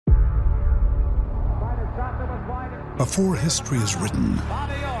Before history is written,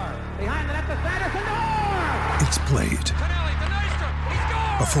 it's played.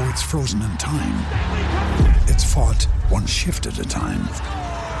 Before it's frozen in time, it's fought one shift at a time.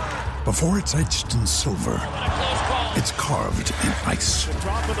 Before it's etched in silver, it's carved in ice.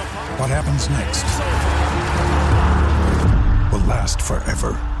 What happens next will last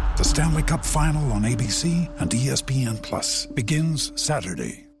forever. The Stanley Cup Final on ABC and ESPN Plus begins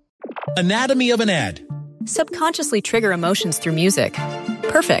Saturday. Anatomy of an ad. Subconsciously trigger emotions through music.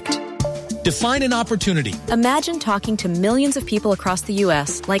 Perfect. Define an opportunity. Imagine talking to millions of people across the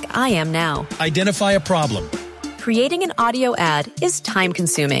U.S. like I am now. Identify a problem. Creating an audio ad is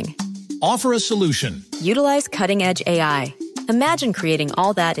time-consuming. Offer a solution. Utilize cutting-edge AI. Imagine creating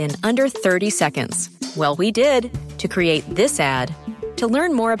all that in under 30 seconds. Well, we did to create this ad. To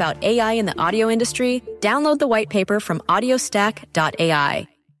learn more about AI in the audio industry, download the white paper from audiostack.ai.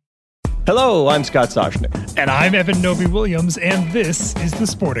 Hello, I'm Scott Soshnick. And I'm Evan Noby-Williams, and this is the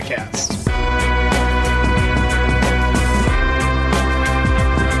Sporticast.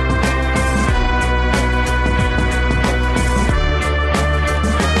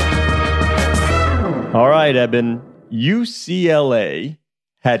 All right, Evan. UCLA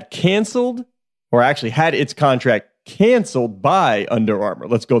had canceled, or actually had its contract canceled by Under Armour.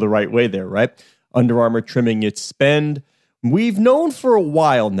 Let's go the right way there, right? Under Armour trimming its spend. We've known for a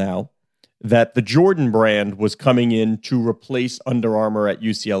while now that the Jordan brand was coming in to replace Under Armour at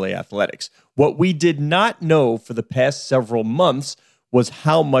UCLA Athletics. What we did not know for the past several months was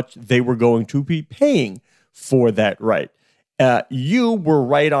how much they were going to be paying for that right. You were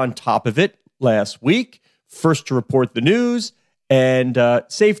right on top of it last week, first to report the news, and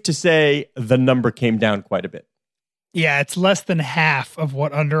safe to say the number came down quite a bit. Yeah, it's less than half of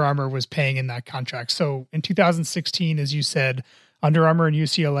what Under Armour was paying in that contract. So in 2016, as you said, Under Armour and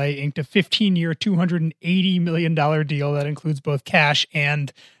UCLA inked a 15-year, $280 million deal that includes both cash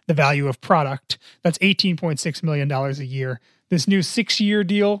and the value of product. That's $18.6 million a year. This new 6-year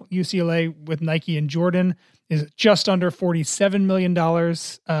deal, UCLA with Nike and Jordan, is just under $47 million.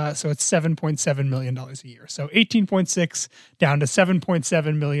 So it's $7.7 million a year. So 18.6 down to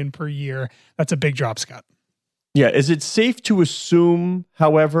 7.7 million per year. That's a big drop, Scott. Yeah. Is it safe to assume,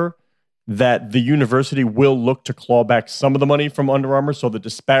 however, that the university will look to claw back some of the money from Under Armour? So the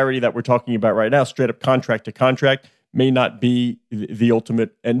disparity that we're talking about right now, straight up contract to contract, may not be the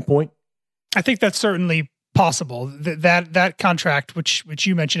ultimate endpoint? I think that's certainly possible. That contract, which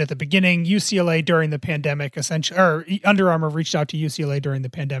you mentioned at the beginning, UCLA during the pandemic, essentially, or Under Armour reached out to UCLA during the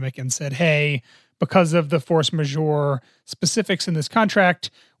pandemic and said, hey, because of the force majeure specifics in this contract,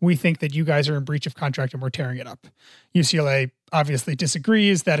 we think that you guys are in breach of contract and we're tearing it up. UCLA obviously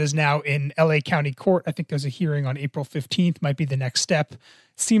disagrees. That is now in LA County Court. I think there's a hearing on April 15th, might be the next step.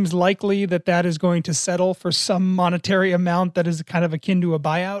 Seems likely that is going to settle for some monetary amount that is kind of akin to a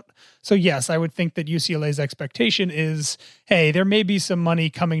buyout. So yes, I would think that UCLA's expectation is, hey, there may be some money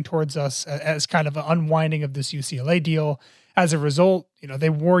coming towards us as kind of an unwinding of this UCLA deal. As a result, they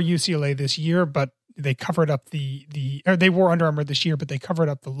wore UCLA this year, but they covered up or they wore Under Armour this year, but they covered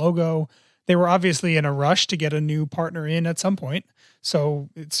up the logo. They were obviously in a rush to get a new partner in at some point. So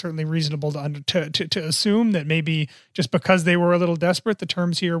it's certainly reasonable to assume that maybe just because they were a little desperate, the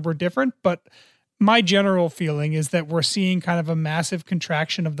terms here were different. But my general feeling is that we're seeing kind of a massive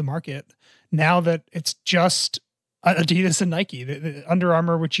contraction of the market now that it's just Adidas and Nike. The Under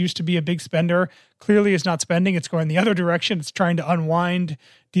Armour, which used to be a big spender, clearly is not spending. It's going the other direction. It's trying to unwind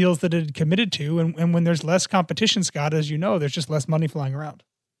deals that it had committed to. And when there's less competition, Scott, as you know, there's just less money flying around.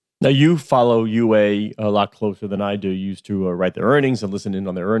 Now, you follow UA a lot closer than I do. You used to write their earnings and listen in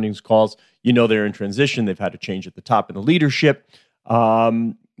on their earnings calls. They're in transition. They've had a change at the top in the leadership.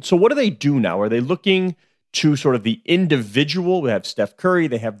 So what do they do now? Are they looking to sort of the individual? We have Steph Curry.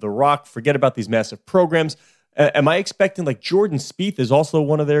 They have The Rock. Forget about these massive programs. Am I expecting, like, Jordan Spieth is also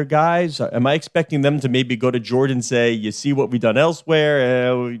one of their guys? Am I expecting them to maybe go to Jordan and say, you see what we've done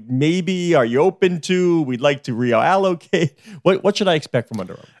elsewhere? Maybe, are you open to? We'd like to reallocate. What should I expect from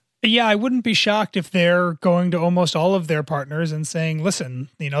Under Armour? Yeah, I wouldn't be shocked if they're going to almost all of their partners and saying, listen,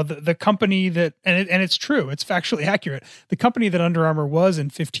 the company that, and it's true, it's factually accurate, the company that Under Armour was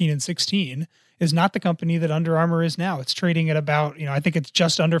in 15 and 16 is not the company that Under Armour is now. It's trading at about, I think it's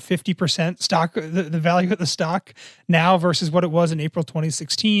just under 50% stock, the value of the stock now versus what it was in April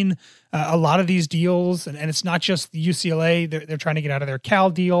 2016. A lot of these deals, and it's not just the UCLA, they're trying to get out of their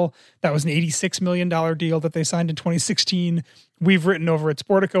Cal deal. That was an $86 million deal that they signed in 2016. We've written over at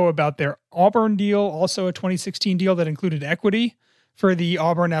Sportico about their Auburn deal, also a 2016 deal that included equity for the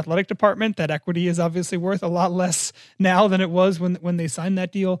Auburn athletic department. That equity is obviously worth a lot less now than it was when they signed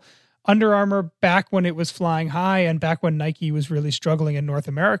that deal. Under Armour, back when it was flying high and back when Nike was really struggling in North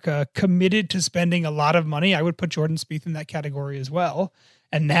America, committed to spending a lot of money. I would put Jordan Spieth in that category as well.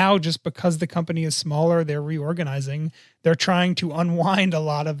 And now, just because the company is smaller, they're reorganizing. They're trying to unwind a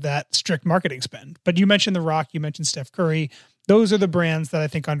lot of that strict marketing spend. But you mentioned The Rock, you mentioned Steph Curry. Those are the brands that I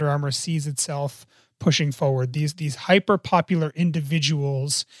think Under Armour sees itself pushing forward. These hyper-popular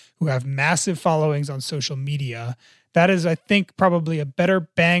individuals who have massive followings on social media. That is, I think, probably a better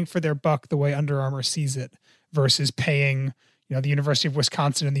bang for their buck the way Under Armour sees it versus paying, the University of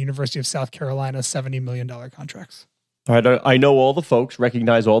Wisconsin and the University of South Carolina $70 million contracts. All right, I know all the folks,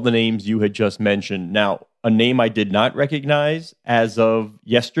 recognize all the names you had just mentioned. Now, a name I did not recognize as of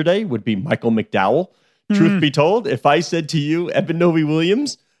yesterday would be Michael McDowell. Truth be told, if I said to you, Evan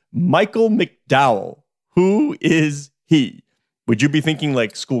Novi-Williams, Michael McDowell, who is he? Would you be thinking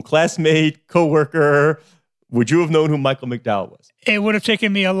like school classmate, coworker? Would you have known who Michael McDowell was? It would have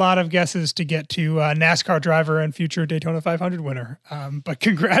taken me a lot of guesses to get to NASCAR driver and future Daytona 500 winner. But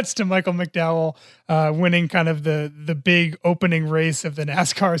congrats to Michael McDowell winning kind of the big opening race of the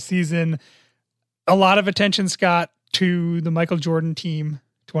NASCAR season. A lot of attention, Scott, to the Michael Jordan team,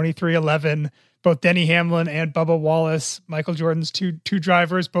 2311. Both Denny Hamlin and Bubba Wallace, Michael Jordan's two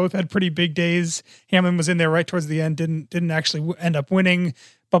drivers, both had pretty big days. Hamlin was in there right towards the end, didn't actually end up winning.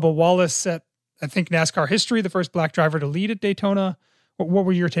 Bubba Wallace set, I think, NASCAR history, the first black driver to lead at Daytona. What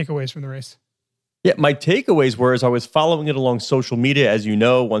were your takeaways from the race? Yeah, my takeaways were as I was following it along social media. As you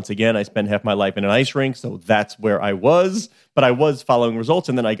know, once again, I spent half my life in an ice rink, so that's where I was. But I was following results,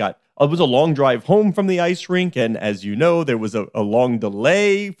 and then it was a long drive home from the ice rink, and as you know, there was a long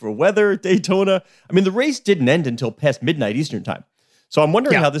delay for weather at Daytona. I mean, the race didn't end until past midnight Eastern time. So I'm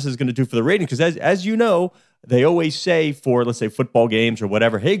wondering how this is going to do for the rating, because as you know, they always say for, let's say, football games or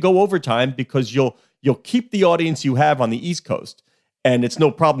whatever, hey, go overtime because you'll keep the audience you have on the East Coast. And it's no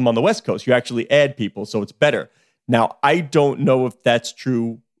problem on the West Coast. You actually add people, so it's better. Now, I don't know if that's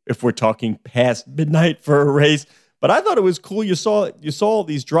true if we're talking past midnight for a race, but I thought it was cool. You saw all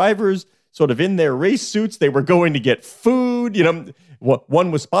these drivers sort of in their race suits. They were going to get food.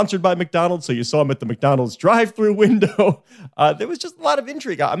 One was sponsored by McDonald's, so you saw them at the McDonald's drive-through window. There was just a lot of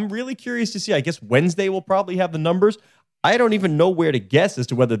intrigue. I'm really curious to see. I guess Wednesday will probably have the numbers. I don't even know where to guess as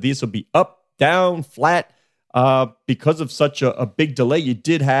to whether these will be up, down, flat. Because of such a big delay, you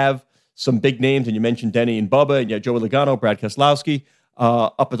did have some big names, and you mentioned Denny and Bubba, and you had Joey Logano, Brad Keselowski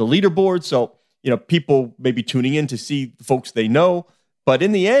up at the leaderboard. So, people may be tuning in to see the folks they know. But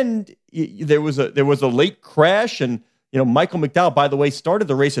in the end, there was a late crash, and Michael McDowell, by the way, started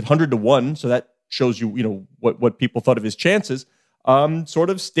the race at 100-1, so that shows you what people thought of his chances. Sort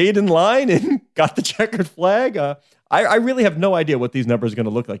of stayed in line and got the checkered flag. I really have no idea what these numbers are going to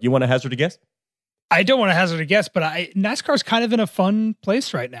look like. You want to hazard a guess? I don't want to hazard a guess, but NASCAR's kind of in a fun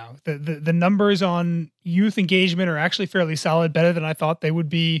place right now. The numbers on youth engagement are actually fairly solid, better than I thought they would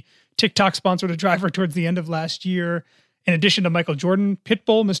be. TikTok sponsored a driver towards the end of last year. In addition to Michael Jordan,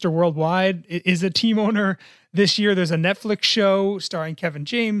 Pitbull, Mr. Worldwide, is a team owner this year. There's a Netflix show starring Kevin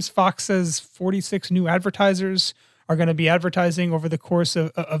James. Fox says 46 new advertisers are going to be advertising over the course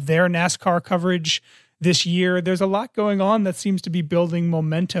of their NASCAR coverage this year. There's a lot going on that seems to be building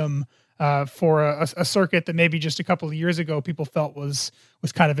momentum for a circuit that maybe just a couple of years ago people felt was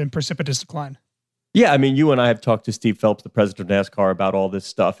kind of in precipitous decline. Yeah, I mean, you and I have talked to Steve Phelps, the president of NASCAR, about all this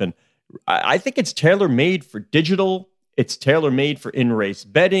stuff, and I think it's tailor-made for digital. It's tailor-made for in-race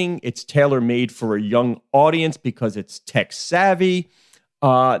betting. It's tailor-made for a young audience because it's tech-savvy.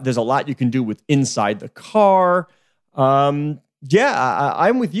 There's a lot you can do with inside the car. I'm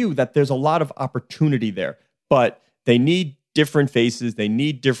with you that there's a lot of opportunity there, but they need different faces. They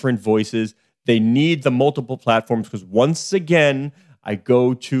need different voices. They need the multiple platforms because once again, I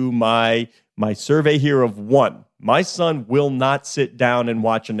go to my survey here of one. My son will not sit down and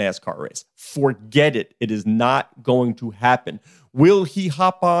watch a NASCAR race. Forget it. It is not going to happen. Will he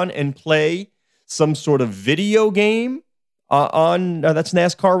hop on and play some sort of video game on that's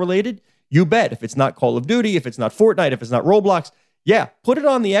NASCAR related? You bet. If it's not Call of Duty, if it's not Fortnite, if it's not Roblox, put it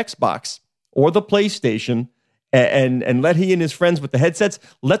on the Xbox or the PlayStation. And let he and his friends with the headsets,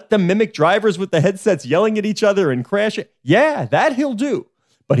 let them mimic drivers with the headsets yelling at each other and crashing. Yeah, that he'll do.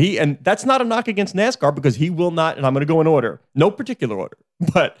 But that's not a knock against NASCAR because he will not, and I'm going to go in order, no particular order,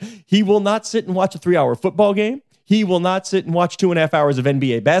 but he will not sit and watch a 3-hour football game. He will not sit and watch 2.5 hours of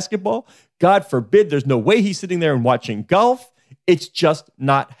NBA basketball. God forbid, there's no way he's sitting there and watching golf. It's just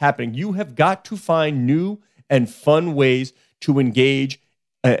not happening. You have got to find new and fun ways to engage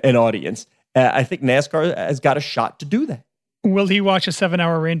an audience. I think NASCAR has got a shot to do that. Will he watch a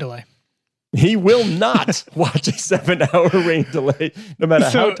 7-hour rain delay? He will not watch a 7-hour rain delay, no matter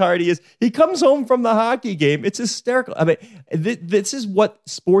how tired he is. He comes home from the hockey game. It's hysterical. I mean, this is what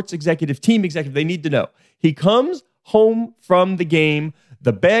sports executive, team executive, they need to know. He comes home from the game.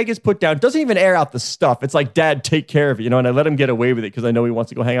 The bag is put down. Doesn't even air out the stuff. It's like, Dad, take care of it. And I let him get away with it because I know he wants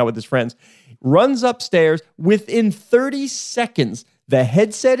to go hang out with his friends. Runs upstairs. Within 30 seconds, the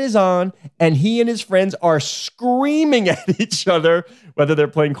headset is on, and he and his friends are screaming at each other, whether they're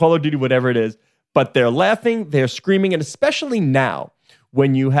playing Call of Duty, whatever it is. But they're laughing, they're screaming, and especially now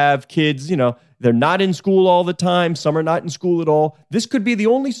when you have kids, they're not in school all the time. Some are not in school at all. This could be the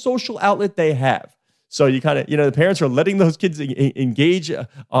only social outlet they have. So you kind of, the parents are letting those kids engage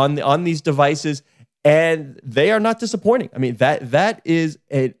on these devices, and they are not disappointing. I mean, that is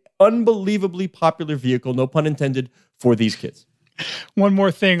an unbelievably popular vehicle, no pun intended, for these kids. One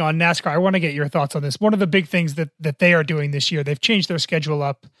more thing on NASCAR. I want to get your thoughts on this. One of the big things that they are doing this year, they've changed their schedule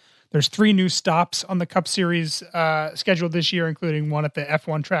up. There's 3 new stops on the Cup Series scheduled this year, including one at the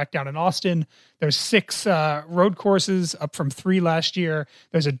F1 track down in Austin. There's 6 road courses, up from 3 last year.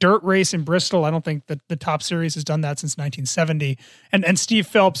 There's a dirt race in Bristol. I don't think that the Top Series has done that since 1970. And Steve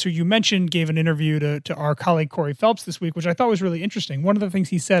Phelps, who you mentioned, gave an interview to our colleague Corey Phelps this week, which I thought was really interesting. One of the things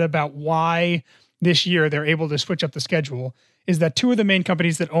he said about why this year they're able to switch up the schedule is that 2 of the main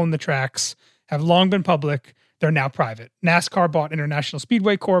companies that own the tracks have long been public. They're now private. NASCAR bought International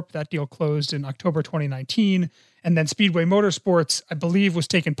Speedway Corp. That deal closed in October 2019. And then Speedway Motorsports, I believe, was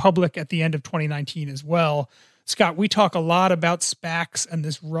taken public at the end of 2019 as well. Scott, we talk a lot about SPACs and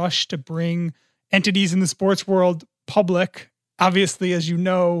this rush to bring entities in the sports world public. Obviously, as you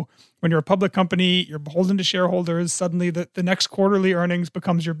know, when you're a public company, you're beholden to shareholders. Suddenly, the next quarterly earnings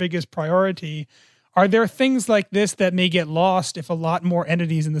becomes your biggest priority. Are there things like this that may get lost if a lot more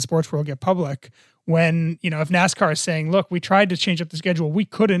entities in the sports world get public? When, if NASCAR is saying, look, we tried to change up the schedule, we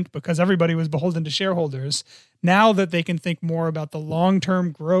couldn't because everybody was beholden to shareholders. Now that they can think more about the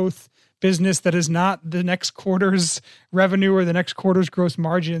long-term growth business that is not the next quarter's revenue or the next quarter's gross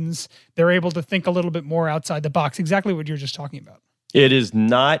margins, they're able to think a little bit more outside the box. Exactly what you're just talking about. It is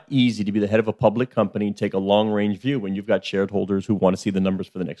not easy to be the head of a public company and take a long-range view when you've got shareholders who want to see the numbers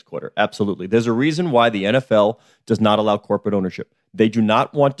for the next quarter. Absolutely. There's a reason why the NFL does not allow corporate ownership. They do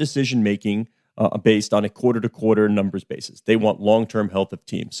not want decision-making based on a quarter-to-quarter numbers basis. They want long-term health of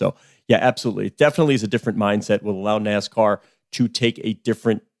teams. So, yeah, absolutely. It definitely is a different mindset. Will allow NASCAR to take a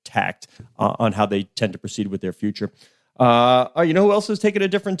different tact on how they tend to proceed with their future. You know who else has taken a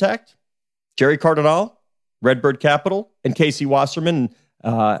different tact? Jerry Cardinal, Redbird Capital, and Casey Wasserman.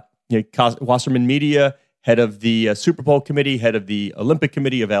 Wasserman Media, head of the Super Bowl committee, head of the Olympic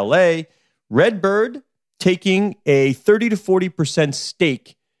Committee of LA. Redbird taking a 30 to 40%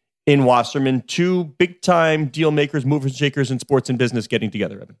 stake in Wasserman, 2 big-time deal makers, movers and shakers in sports and business getting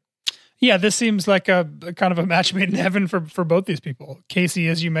together, Evan. Yeah, this seems like a kind of a match made in heaven for both these people. Casey,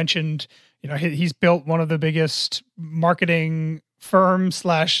 as you mentioned, he's built one of the biggest marketing firms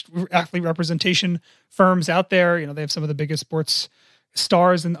 / athlete representation firms out there. They have some of the biggest sports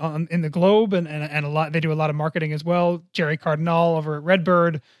stars in the globe, and a lot. They do a lot of marketing as well. Jerry Cardinal over at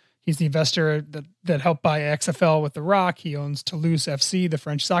Redbird. He's the investor that helped buy XFL with The Rock. He owns Toulouse FC, the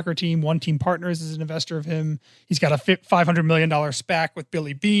French soccer team. One Team Partners is an investor of him. He's got a $500 million SPAC with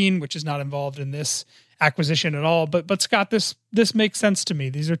Billy Beane, which is not involved in this acquisition at all. But Scott, this makes sense to me.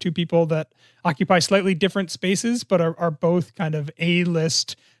 These are 2 people that occupy slightly different spaces, but are both kind of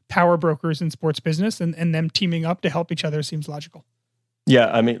A-list power brokers in sports business, and them teaming up to help each other seems logical. Yeah,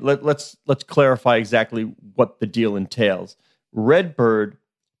 I mean, let's clarify exactly what the deal entails. Redbird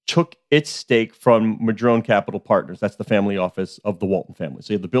took its stake from Madrone Capital Partners. That's the family office of the Walton family.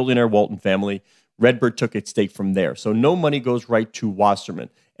 So you have the billionaire Walton family. Redbird took its stake from there. So no money goes right to Wasserman.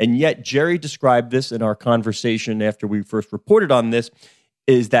 And yet Jerry described this in our conversation after we first reported on this,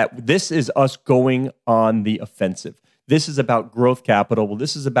 is that this is us going on the offensive. This is about growth capital. Well,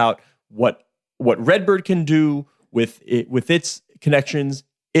 this is about what Redbird can do with its connections,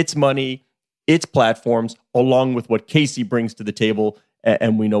 its money, its platforms, along with what Casey brings to the table.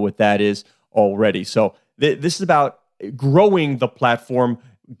 And we know what that is already. So this is about growing the platform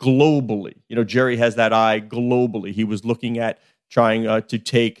globally. Jerry has that eye globally. He was looking at trying to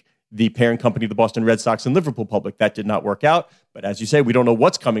take the parent company, the Boston Red Sox and Liverpool public. That did not work out. But as you say, we don't know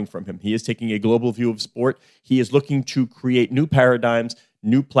what's coming from him. He is taking a global view of sport. He is looking to create new paradigms,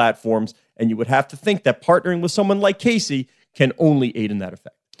 new platforms. And you would have to think that partnering with someone like Casey can only aid in that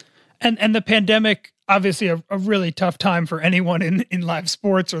effect. And the pandemic, obviously a really tough time for anyone in live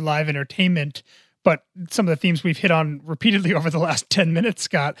sports or live entertainment. But some of the themes we've hit on repeatedly over the last 10 minutes,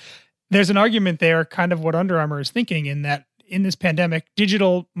 Scott, there's an argument there, kind of what Under Armour is thinking, in that in this pandemic,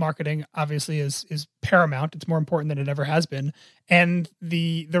 digital marketing obviously is paramount. It's more important than it ever has been. And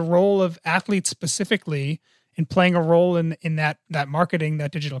the role of athletes specifically in playing a role in that marketing,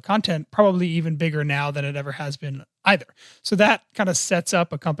 that digital content, probably even bigger now than it ever has been either. So that kind of sets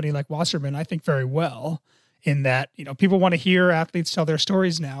up a company like Wasserman, I think, very well in that, people want to hear athletes tell their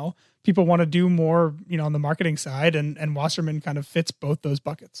stories now. People want to do more, on the marketing side, and Wasserman kind of fits both those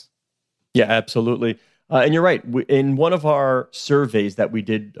buckets. Yeah, absolutely. And you're right. In one of our surveys that we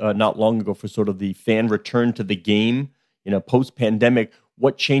did not long ago for sort of the fan return to the game, post-pandemic,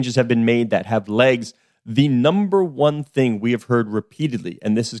 what changes have been made that have legs? The number one thing we have heard repeatedly,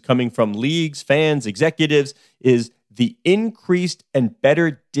 and this is coming from leagues, fans, executives, is the increased and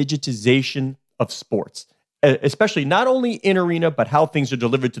better digitization of sports, especially not only in arena, but how things are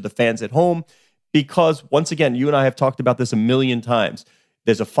delivered to the fans at home. Because once again, you and I have talked about this a million times.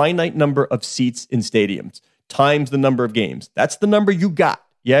 There's a finite number of seats in stadiums times the number of games. That's the number you got.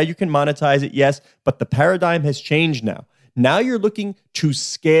 Yeah, you can monetize it, yes, but the paradigm has changed now. Now you're looking to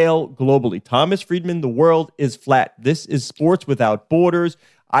scale globally. Thomas Friedman, the world is flat. This is sports without borders.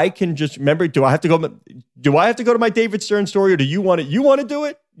 I can just remember, do I have to go to my David Stern story, or do you want it? You want to do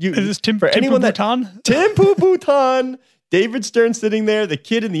it? Is this Tim Bouton? Tim Bouton. David Stern sitting there, the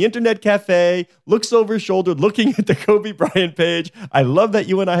kid in the internet cafe, looks over his shoulder, looking at the Kobe Bryant page. I love that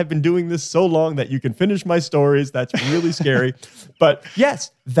you and I have been doing this so long that you can finish my stories. That's really scary. But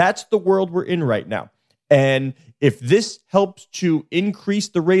yes, that's the world we're in right now. And if this helps to increase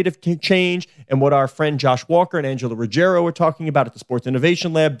the rate of change, and what our friend Josh Walker and Angela Ruggiero are talking about at the Sports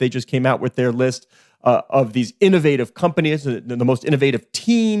Innovation Lab, they just came out with their list of these innovative companies, the most innovative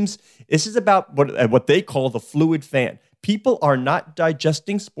teams. This is about what they call the fluid fan. People are not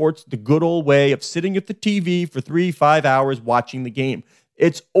digesting sports the good old way of sitting at the TV for 3-5 hours watching the game.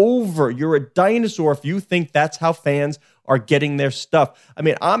 It's over. You're a dinosaur if you think that's how fans are getting their stuff. I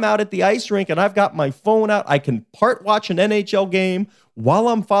mean, I'm out at the ice rink and I've got my phone out. I can part watch an NHL game while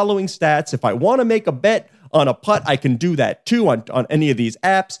I'm following stats. If I want to make a bet on a putt, I can do that too on any of these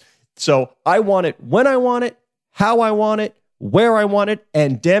apps. So I want it when I want it, how I want it, where I want it,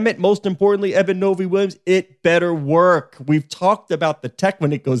 and damn it, most importantly, Eben Novy-Williams, it better work. We've talked about the tech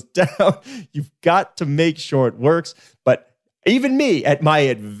when it goes down. You've got to make sure it works. But even me, at my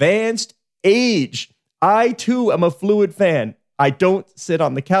advanced age, I too am a fluid fan. I don't sit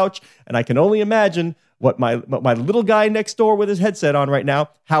on the couch, and I can only imagine what my little guy next door with his headset on right now,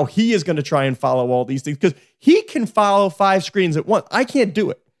 how he is going to try and follow all these things, because he can follow 5 screens at once. I can't do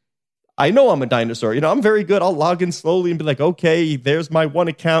it. I know I'm a dinosaur. I'm very good. I'll log in slowly and be like, okay, there's my one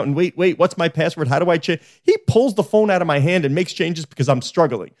account. And wait, what's my password? How do I change? He pulls the phone out of my hand and makes changes because I'm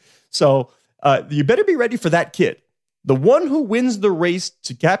struggling. So you better be ready for that kid. The one who wins the race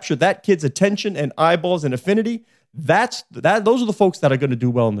to capture that kid's attention and eyeballs and affinity, those are the folks that are going to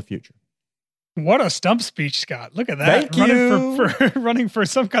do well in the future. What a stump speech, Scott. Look at that. Thank you. Running for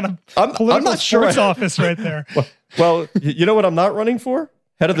some kind of political sports office right there. Well, you know what I'm not running for?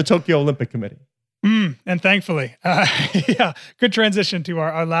 Head of the Tokyo Olympic Committee. And thankfully, good transition to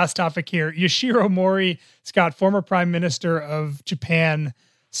our last topic here. Yoshiro Mori, Scott, former prime minister of Japan,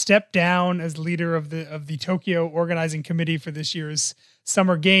 stepped down as leader of the Tokyo organizing committee for this year's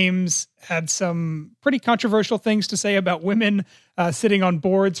Summer Games, had some pretty controversial things to say about women sitting on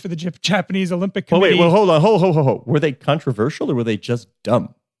boards for the Japanese Olympic Committee. Hold on. Were they controversial or were they just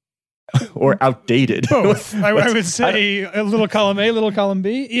dumb? Or outdated? Both. I would say a little column A, little column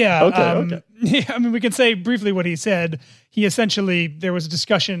B. Yeah. Okay. Yeah, I mean, we can say briefly what he said. He essentially, there was a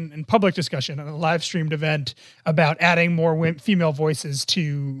discussion, and public discussion on a live streamed event about adding more female voices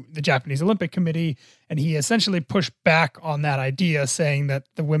to the Japanese Olympic Committee. And he essentially pushed back on that idea, saying that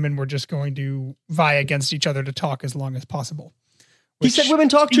the women were just going to vie against each other to talk as long as possible. He said women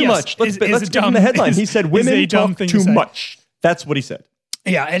talk too much. Let's give him the headline. He said women talk too much. That's what he said.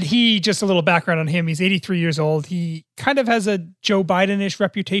 Yeah, and he, just a little background on him, he's 83 years old. He kind of has a Joe Biden-ish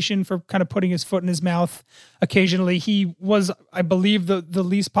reputation for kind of putting his foot in his mouth occasionally. He was, I believe, the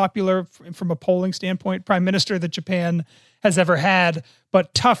least popular from a polling standpoint prime minister that Japan has ever had,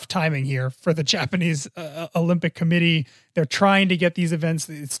 but tough timing here for the Japanese Olympic Committee. They're trying to get these events.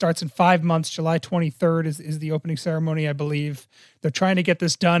 It starts in 5 months. July 23rd is the opening ceremony, I believe. They're trying to get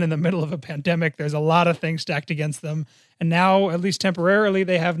this done in the middle of a pandemic. There's a lot of things stacked against them. And now, at least temporarily,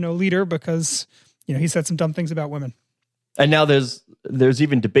 they have no leader because, he said some dumb things about women. And now there's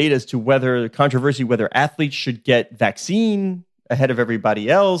even debate as to whether athletes should get vaccine ahead of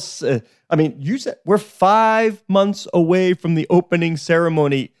everybody else. You said we're 5 months away from the opening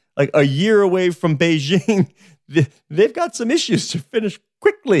ceremony, like a year away from Beijing. They've got some issues to finish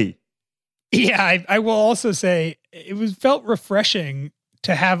quickly. Yeah, I will also say felt refreshing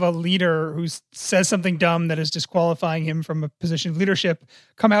to have a leader who says something dumb that is disqualifying him from a position of leadership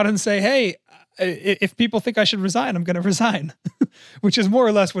come out and say, hey, if people think I should resign, I'm going to resign, which is more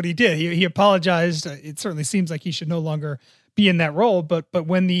or less what he did. He apologized. It certainly seems like he should no longer be in that role. But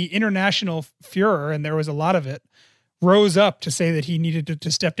when the international furor, and there was a lot of it, rose up to say that he needed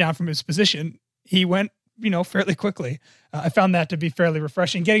to step down from his position, he went, fairly quickly. I found that to be fairly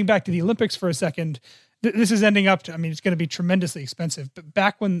refreshing. Getting back to the Olympics for a second, this is ending up to, it's going to be tremendously expensive. But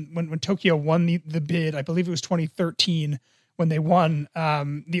back when Tokyo won the bid, I believe it was 2013 when they won,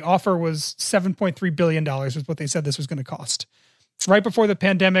 the offer was $7.3 billion was what they said this was going to cost. Right before the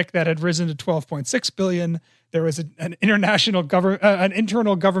pandemic, that had risen to $12.6 billion. There was an internal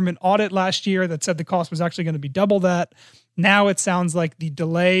government audit last year that said the cost was actually going to be double that. Now it sounds like the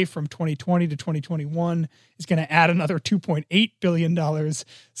delay from 2020 to 2021 is going to add another $2.8 billion.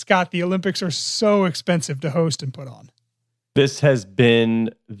 Scott, the Olympics are so expensive to host and put on. This has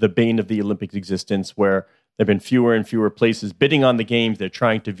been the bane of the Olympics' existence, where there have been fewer and fewer places bidding on the games. They're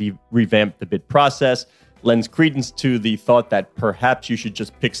trying to revamp the bid process. Lends credence to the thought that perhaps you should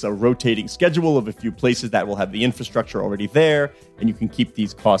just pick a rotating schedule of a few places that will have the infrastructure already there, and you can keep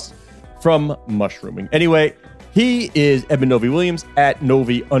these costs from mushrooming. Anyway, he is Edmund Novi-Williams at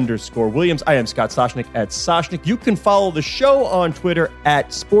Novi_Williams. I am Scott Soshnick at Soshnick. You can follow the show on Twitter at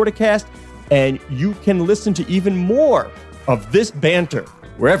Sporticast, and you can listen to even more of this banter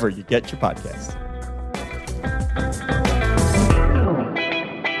wherever you get your podcasts.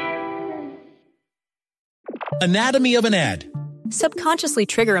 Anatomy of an ad. Subconsciously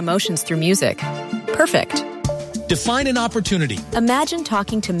trigger emotions through music. Perfect. Define an opportunity. Imagine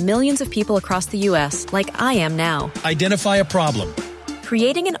talking to millions of people across the U.S. like I am now. Identify a problem.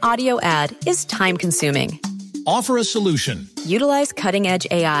 Creating an audio ad is time-consuming. Offer a solution. Utilize cutting-edge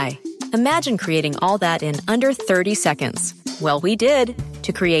AI. Imagine creating all that in under 30 seconds. Well, we did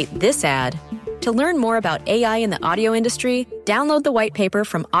to create this ad. To learn more about AI in the audio industry, download the white paper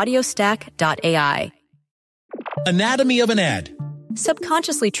from audiostack.ai. Anatomy of an ad.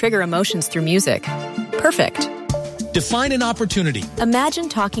 Subconsciously trigger emotions through music. Perfect. Define an opportunity. Imagine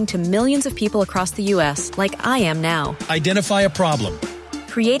talking to millions of people across the U.S. like I am now. Identify a problem.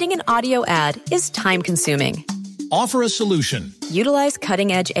 Creating an audio ad is time-consuming. Offer a solution. Utilize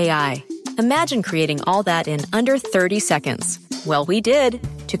cutting-edge AI. Imagine creating all that in under 30 seconds. Well, we did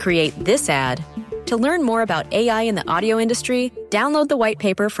to create this ad. To learn more about AI in the audio industry, download the white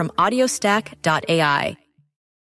paper from audiostack.ai.